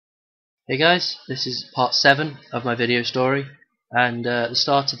Hey guys, this is part 7 of my video story and the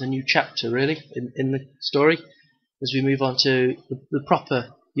start of a new chapter really in the story as we move on to the proper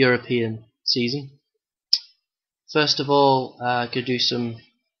European season. First of all, could do some,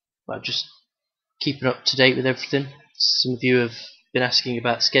 just keeping up to date with everything. Some of you have been asking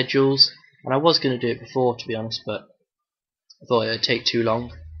about schedules and I was going to do it before, to be honest, but I thought it would take too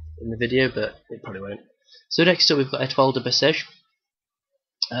long in the video, but it probably won't. So next up we've got Étoile de Bessèges.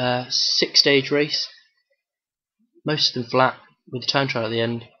 6-stage race, most of them flat with a time trial at the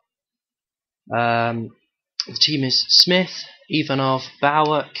end. The team is Smith, Ivanov,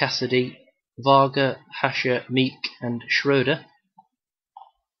 Bauer, Cassidy, Varga, Hascher, Meek and Schroeder.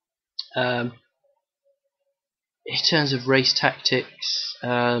 In terms of race tactics,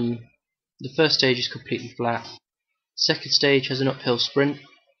 the first stage is completely flat. Second stage has an uphill sprint.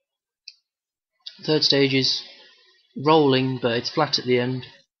 Third stage is rolling, but it's flat at the end.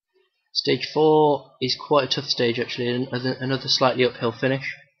 Stage 4 is quite a tough stage actually, another slightly uphill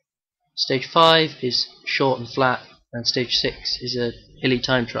finish. Stage 5 is short and flat, and stage 6 is a hilly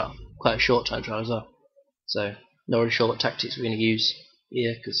time trial, quite a short time trial as well. So not really sure what tactics we're going to use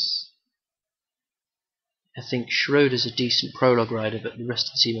here, because I think Schroeder's a decent prologue rider, but the rest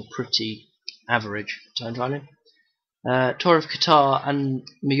of the team are pretty average time trialing. Tour of Qatar and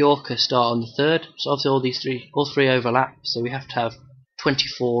Mallorca start on the 3rd, so obviously all three overlap, so we have to have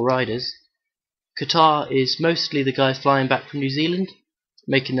 24 riders. Qatar is mostly the guys flying back from New Zealand,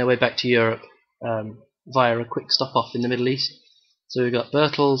 making their way back to Europe via a quick stop off in the Middle East. So we've got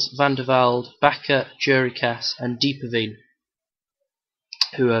Bertels, Van der Velde, Bakker, Jurikas and Dieperveen,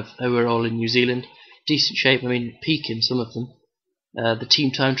 who are all in New Zealand. Decent shape, I mean peaking some of them. The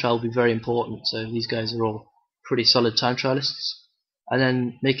team time trial will be very important, so these guys are all pretty solid time trialists. And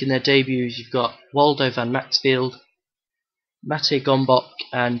then making their debuts you've got Waldo van Maxfield, Mate Gombok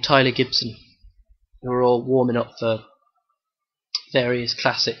and Tyler Gibson, who are all warming up for various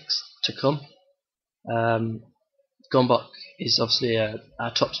classics to come. Gombok is obviously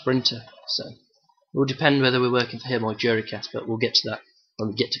our top sprinter, so it will depend whether we're working for him or Jurikas, but we'll get to that when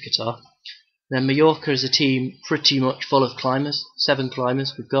we get to Qatar. Then Mallorca is a team pretty much full of climbers, 7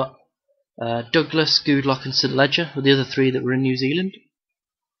 climbers. We've got Douglas, Goodlock and St Ledger were the other 3 that were in New Zealand.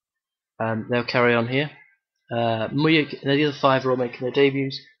 They'll carry on here. The other 5 are all making their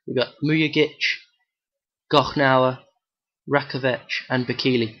debuts. We've got Mujagic, Gochnauer, Rakovic and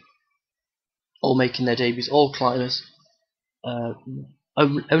Bakili, all making their debuts, all climbers.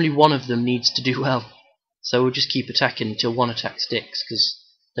 Only one of them needs to do well, so we'll just keep attacking until one attack sticks, because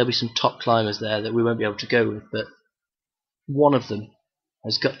there'll be some top climbers there that we won't be able to go with, but one of them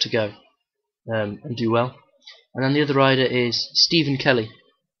has got to go and do well. And then the other rider is Stephen Kelly,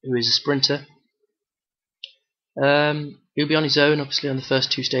 who is a sprinter. He'll be on his own, obviously, on the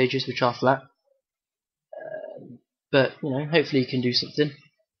first 2 stages, which are flat. But hopefully he can do something.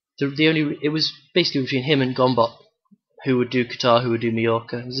 It was basically between him and Gombok, who would do Qatar, who would do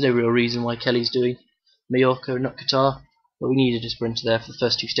Mallorca. There's no real reason why Kelly's doing Mallorca and not Qatar, but we needed a sprinter there for the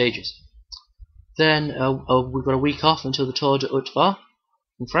first 2 stages. Then we've got a week off until the Tour de Haute-Var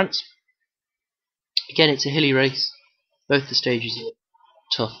in France. Again, it's a hilly race. Both the stages are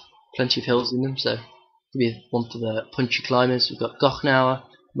tough, plenty of hills in them, so it'll be one for the punchy climbers. We've got Gochnauer,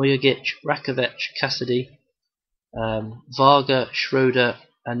 Mujagic, Rakovic, Cassidy, Varga, Schroeder,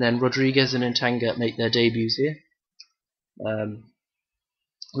 and then Rodriguez and Ntanga make their debuts here.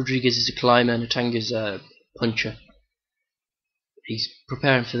 Rodriguez is a climber, Ntanga's a puncher. He's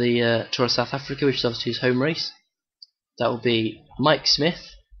preparing for the Tour of South Africa, which is obviously his home race. That will be Mike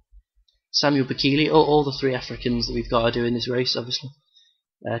Smith, Samuel Bakili, all the 3 Africans that we've got to do in this race, obviously.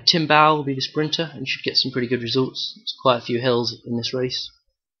 Tim Bow will be the sprinter and should get some pretty good results. There's quite a few hills in this race,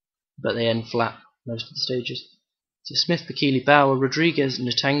 but they end flat most of the stages. So Smith, Bakili, Bauer, Rodriguez and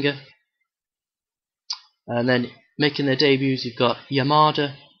Ntanga. And then making their debuts you've got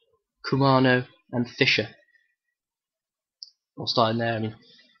Yamada, Kumano and Fisher. All starting there. I mean,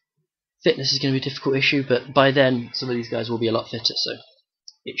 fitness is going to be a difficult issue, but by then some of these guys will be a lot fitter, so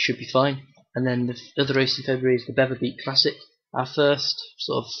it should be fine. And then the other race in February is the Beverbeek Classic, our first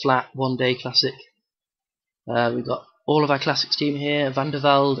sort of flat 1-day classic. We've got all of our classics team here: Van der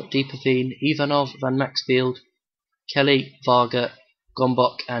Velde, Dieperveen, Ivanov, Van Maxfield, Kelly, Varga,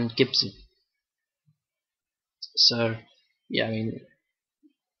 Gombok and Gibson. So yeah, I mean,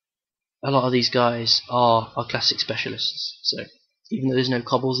 a lot of these guys are classic specialists, so even though there's no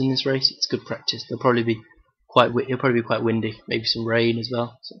cobbles in this race, it's good practice. It'll probably be quite windy, maybe some rain as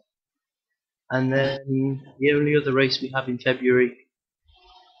well. So. And then the only other race we have in February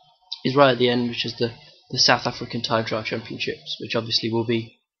is right at the end, which is the South African Time Trial Championships, which obviously will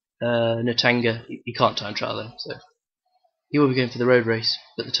be Natanga, he can't time trial though, so he will be going for the road race,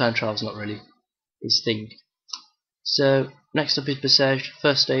 but the time trial is not really his thing. So next up is Bessèges,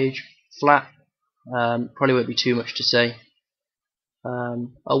 first stage, flat. Probably won't be too much to say.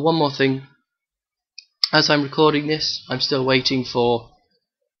 One more thing. As I'm recording this, I'm still waiting for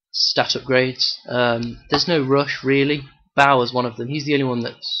stat upgrades. There's no rush really. Bauer's one of them. He's the only one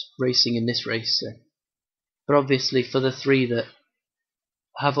that's racing in this race. So. But obviously, for the three that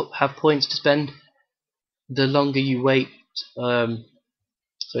have points to spend, the longer you wait, the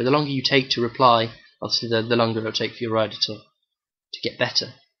longer you take to reply, obviously the longer it'll take for your rider to get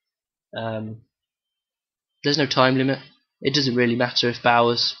better. There's no time limit. It doesn't really matter if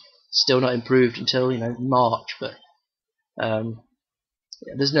Bauer's still not improved until March, but yeah,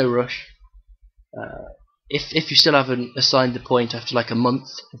 there's no rush. If you still haven't assigned the point after like a month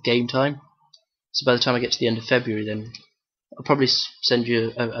of game time, so by the time I get to the end of February, then I'll probably send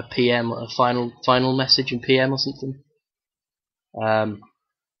you a PM, a final message in PM or something.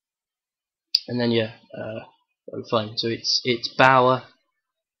 And then yeah, that'll be fine. So it's Bauer,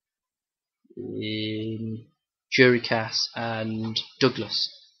 Jurikas, and Douglas.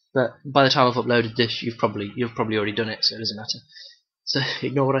 But by the time I've uploaded this, you've probably already done it, so it doesn't matter. So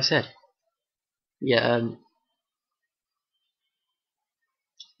ignore what I said. Yeah,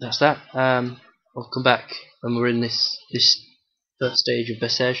 that's that. I'll come back when we're in this first stage of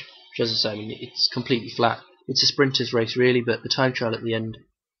Bessèges, which, as I say, I mean, it's completely flat. It's a sprinter's race really, but the time trial at the end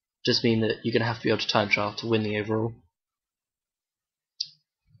does mean that you're going to have to be able to time trial to win the overall.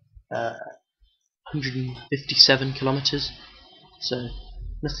 157 kilometres, so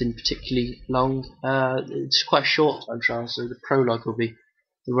nothing particularly long. It's quite a short time trial, so the prologue will be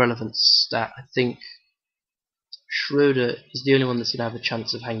the relevant stat. I think Schroeder is the only one that's going to have a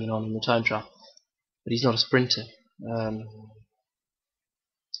chance of hanging on in the time trial, but he's not a sprinter.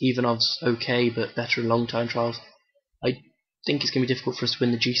 Ivanov's okay, but better in long time trials. I think it's going to be difficult for us to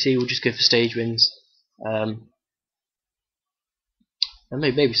win the GC. We'll just go for stage wins. And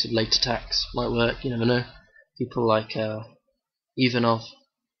maybe some late attacks might work, you never know. People like Ivanov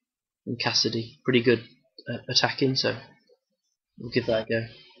and Cassidy, pretty good at attacking, so we'll give that a go.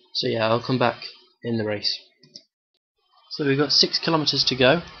 So yeah, I'll come back in the race. So we've got 6 kilometres to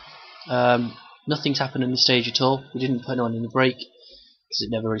go. Nothing's happened in the stage at all. We didn't put anyone in the break because it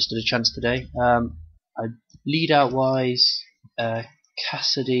never really stood a chance today. Lead out wise,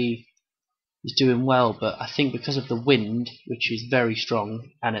 Cassidy is doing well, but I think because of the wind, which is very strong,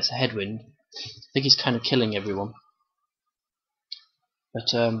 and it's a headwind, I think he's kind of killing everyone.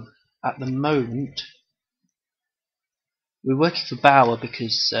 But at the moment, we're working for Bauer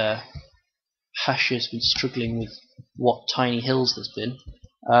because Hasha's been struggling with what tiny hills there's been.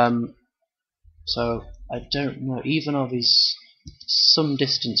 So I don't know. Ivanov is some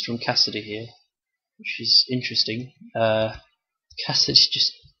distance from Cassidy here, which is interesting. Cassidy's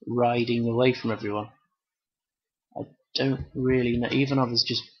just riding away from everyone. I don't really know. Ivanov is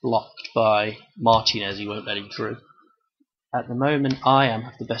just blocked by Martinez. He won't let him through. At the moment, I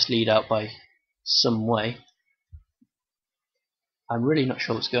have the best lead out by some way. I'm really not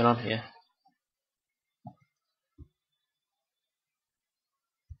sure what's going on here.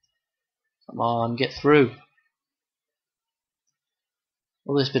 Come on, get through.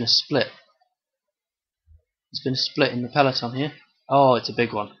 Oh, there's been a split. There's been a split in the peloton here. Oh, it's a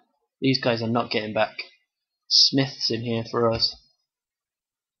big one. These guys are not getting back. Smith's in here for us.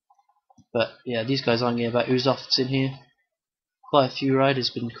 But yeah, these guys aren't getting back. Uzoft's in here. Quite a few riders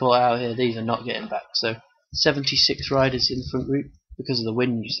been caught out here. These are not getting back. So 76 riders in the front group because of the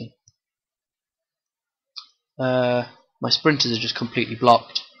wind, you see. My sprinters are just completely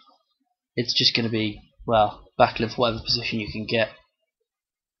blocked. It's just going to be, well, battling for whatever position you can get,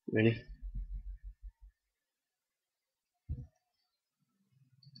 really.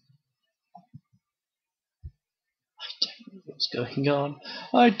 I don't know what's going on.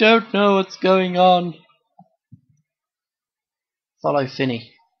 I don't know what's going on. Follow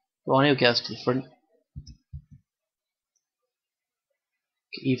Finney. Go on, he'll get us to the front.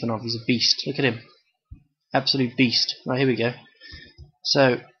 Ivanov is a beast. Look at him. Absolute beast. Right, here we go.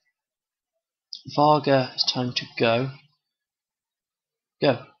 So, Varga, it's time to go.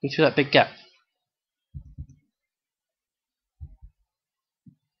 Go through that big gap.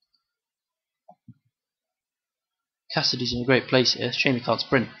 Cassidy's in a great place here. Shame he can't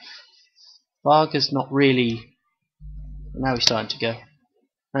sprint. Varga's not really. Now he's starting to go.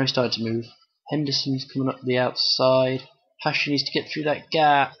 Now he's starting to move. Henderson's coming up the outside. Hasha needs to get through that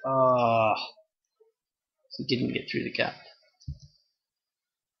gap. Ah, he didn't get through the gap.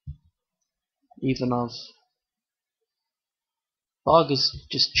 Ivanov. Varga's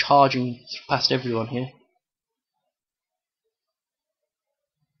just charging past everyone here.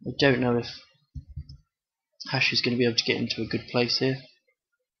 I don't know if Hash is going to be able to get into a good place here.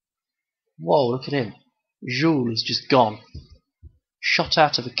 Whoa, look at him. Jules is just gone. Shot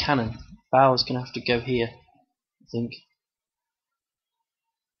out of a cannon. Bauer's going to have to go here, I think.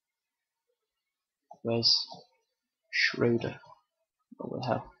 Where's Schroeder? What the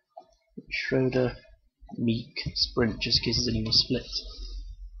hell? Schroeder, Meek, Sprint, just in case there's any more splits.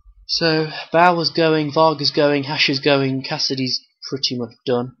 So, Bauer's going, Varga's going, Hash is going, Cassidy's pretty much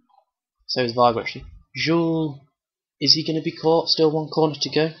done. So is Varga actually. Jules, is he going to be caught? Still one corner to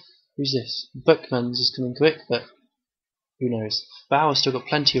go. Who's this? Buckman's is coming quick, but who knows. Bauer's still got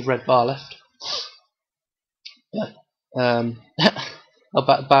plenty of red bar left. Yeah.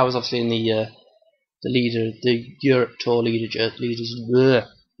 Bauer's obviously in the Europe Tour leaders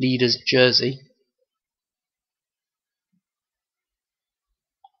jersey.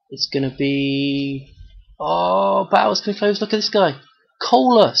 It's gonna be Bauer's coming close. Look at this guy,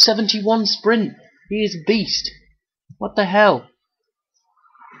 Kohler, 71 sprint. He is a beast. What the hell?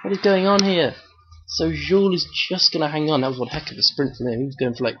 What is going on here? So Jules is just gonna hang on. That was one heck of a sprint from him. He was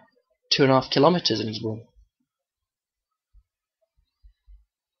going for like 2.5 kilometers and he's won.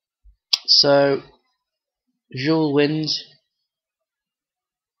 So Jules wins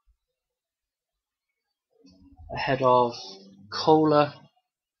ahead of Kohler,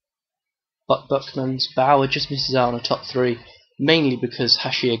 Buckman's. Bauer just misses out on the top 3, mainly because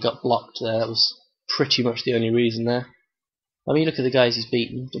Hashir got blocked there. That was pretty much the only reason there. I mean, look at the guys he's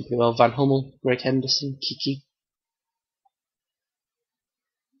beaten. Done pretty well. Van Hummel, Greg Henderson, Kiki.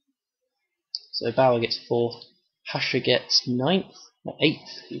 So Bauer gets 4th. Hashir gets 9th, no,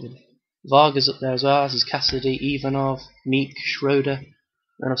 8th even. Varga's up there as well, as is Cassidy, Ivanov, Meek, Schroeder.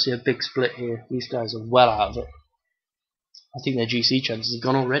 And obviously a big split here. These guys are well out of it. I think their GC chances have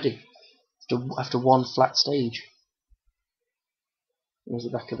gone already after one flat stage. There's the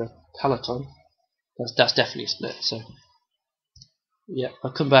back of the peloton. That's definitely a split. So yeah,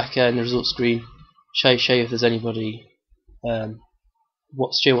 I'll come back in the results screen. Show if there's anybody.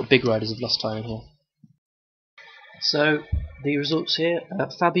 Show what big riders have lost time in here. So the results here: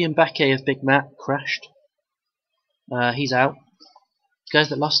 Fabian Baquet of Big Matt crashed. He's out. The guys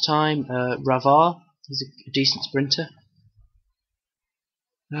that lost time: Ravar. He's a decent sprinter.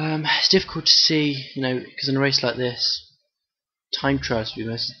 It's difficult to see, because in a race like this, time tries to be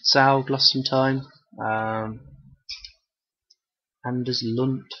most. Zaug lost some time. Anders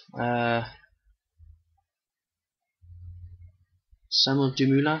Lund. Samuel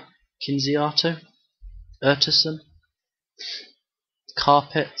Dumoulin. Kinziato. Urtasun.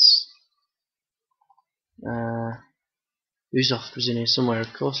 Carpets. Uzoff was in here somewhere,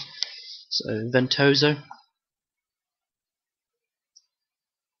 of course. So Ventoso.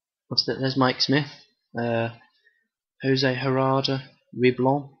 What's that? There's Mike Smith. Jose Herrada.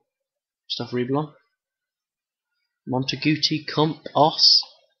 Riblon. Stuff Riblon. Montaguti. Kump. Os.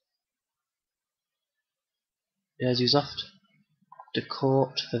 There's Uzoff. De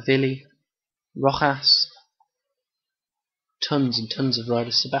Court. Favilli. Rojas. Tons and tons of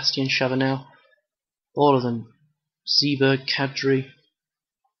riders. Sebastian Chavanel. All of them. Seberg, Kadri.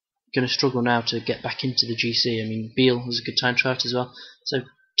 Going to struggle now to get back into the GC. I mean, Beal was a good time trial as well. So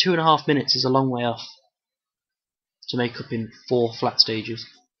 2.5 minutes is a long way off to make up in 4 flat stages.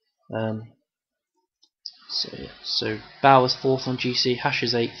 So Bauer's 4th on GC, Hash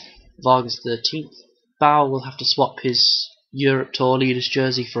is 8th, Varga's 13th. Bauer will have to swap his Europe Tour leaders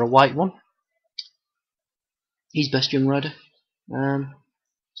jersey for a white one. He's best young rider.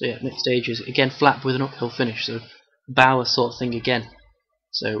 So yeah, next stage is again flat with an uphill finish. So Bauer sort of thing again.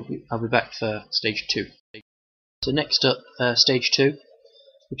 So I'll be back for stage 2. So next up, stage 2,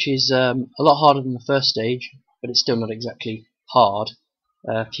 which is a lot harder than the first stage, but it's still not exactly hard.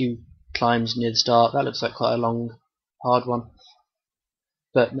 A few climbs near the start. That looks like quite a long, hard one.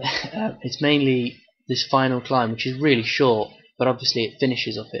 But it's mainly this final climb, which is really short, but obviously it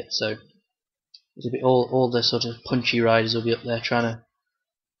finishes up it. So it's a bit all the sort of punchy riders will be up there trying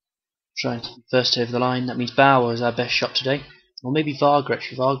to first over the line. That means Bauer is our best shot today. Or maybe Varga,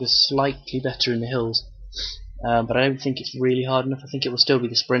 actually. Varga's slightly better in the hills. But I don't think it's really hard enough. I think it will still be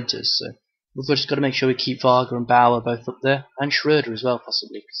the sprinters. So we've just got to make sure we keep Varga and Bauer both up there. And Schroeder as well,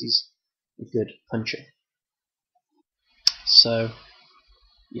 possibly, because he's a good puncher. So,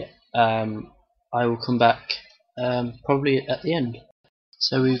 yeah. I will come back probably at the end.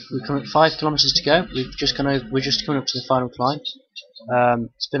 So we're coming 5 kilometers to go. We're just coming up to the final climb.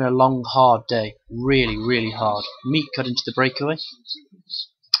 It's been a long, hard day. Really, really hard. Meek got into the breakaway.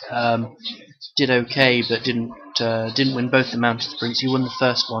 Did okay, but didn't win both the mountain sprints. He won the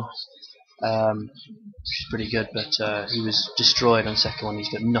first one, which is pretty good, but he was destroyed on the second one. He's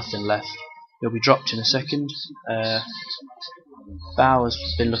got nothing left. He'll be dropped in a second. Bauer's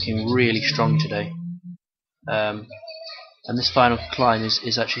been looking really strong today, and this final climb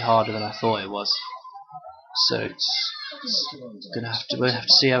is actually harder than I thought it was. So we'll have to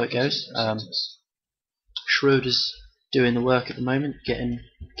see how it goes. Schroeder's doing the work at the moment, getting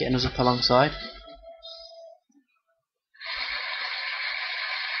us up alongside.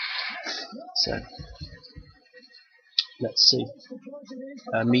 So let's see.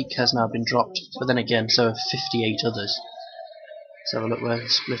 Meek has now been dropped, but then again, so have 58 others. Let's have a look where the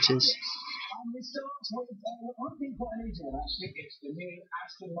split is.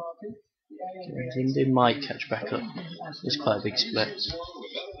 They might catch back up. It's quite a big split.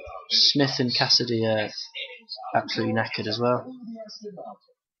 Smith and Cassidy are absolutely knackered as well.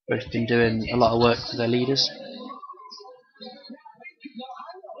 Both been doing a lot of work for their leaders.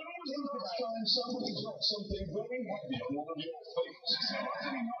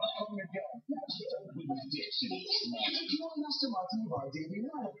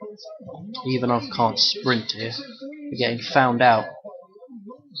 Ivanov can't sprint here. We're getting found out.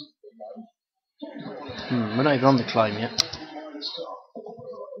 We're not even on the climb yet.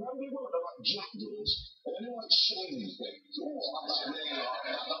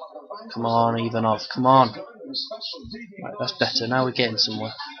 Come on, Ivanov, come on. Right, that's better. Now we're getting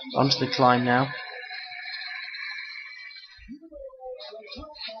somewhere. Onto the climb now.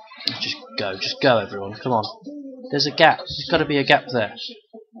 Just go everyone, come on. There's a gap, there's got to be a gap there.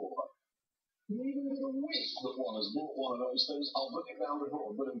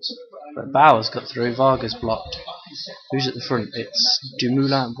 But Bauer's got through, Varga's blocked. Who's at the front? It's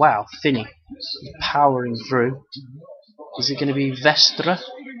Dumoulin. Wow, Finney powering through. Is it going to be Vestra?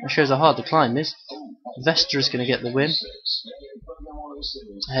 That shows how hard the climb is. Vestra's going to get the win.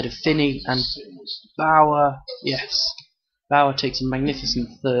 Ahead of Finney and Bauer. Yes. Bauer takes a magnificent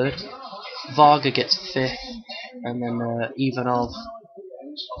third. Varga gets fifth. And then Ivanov,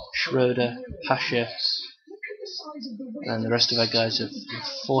 Schroeder, Pasha, and the rest of our guys have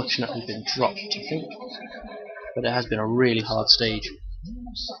unfortunately been dropped, I think. But it has been a really hard stage.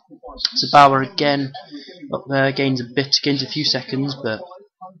 So Bauer again up there, gains a few seconds, but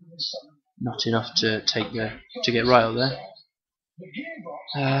not enough to get right up there.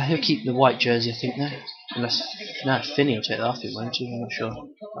 He'll keep the white jersey, I think, there. Unless Finney will take that off him, won't he? I'm not sure.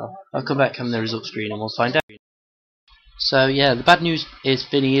 I'll come back on the results screen and we'll find out. So yeah, the bad news is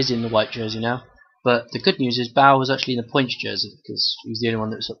Finney is in the white jersey now, but the good news is Bauer was actually in the points jersey because he was the only one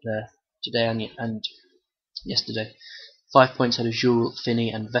that was up there today and yesterday. 5 points ahead of Jules,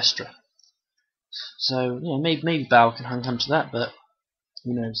 Finney and Vestra. So maybe Bauer can hang on to that, but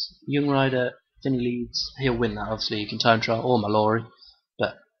who knows? Young rider, Finney leads, he'll win that obviously. You can time trial or Mallory,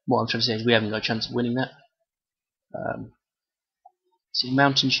 but what I'm trying to say is we haven't got a chance of winning that. See,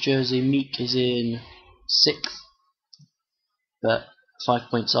 Mountains jersey, Meek is in 6th, but 5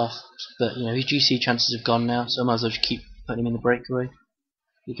 points off. But his GC chances have gone now, so I might as well just keep putting him in the breakaway.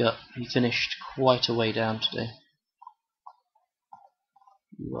 He finished quite a way down today.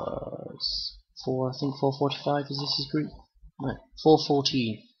 He was I think 4:45. Is this his group? No,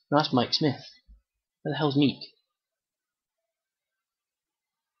 4:14. No, that's Mike Smith. Where the hell's Meek?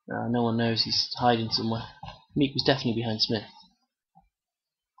 No one knows. He's hiding somewhere. Meek was definitely behind Smith.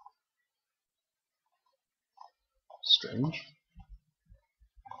 Strange.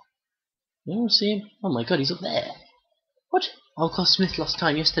 You don't see him? Oh my god, he's up there. What? Oh, of course, Smith lost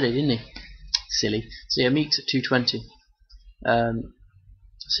time yesterday, didn't he? Silly. So yeah, Meek's at 2:20.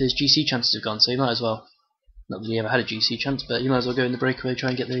 So his GC chances have gone, so he might as well. Not that he ever had a GC chance, but you might as well go in the breakaway, try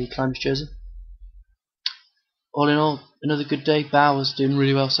and get the climbers jersey. All in all, another good day. Bauer's doing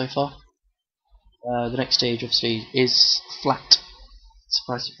really well so far. The next stage, obviously, is flat.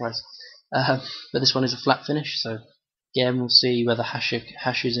 Surprise, surprise. But this one is a flat finish, so again, we'll see whether Hash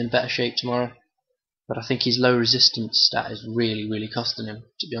is in better shape tomorrow. But I think his low resistance stat is really, really costing him,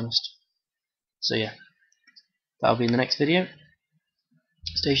 to be honest. So yeah, that'll be in the next video.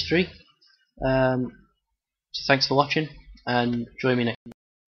 Stage 3. So thanks for watching, and join me next.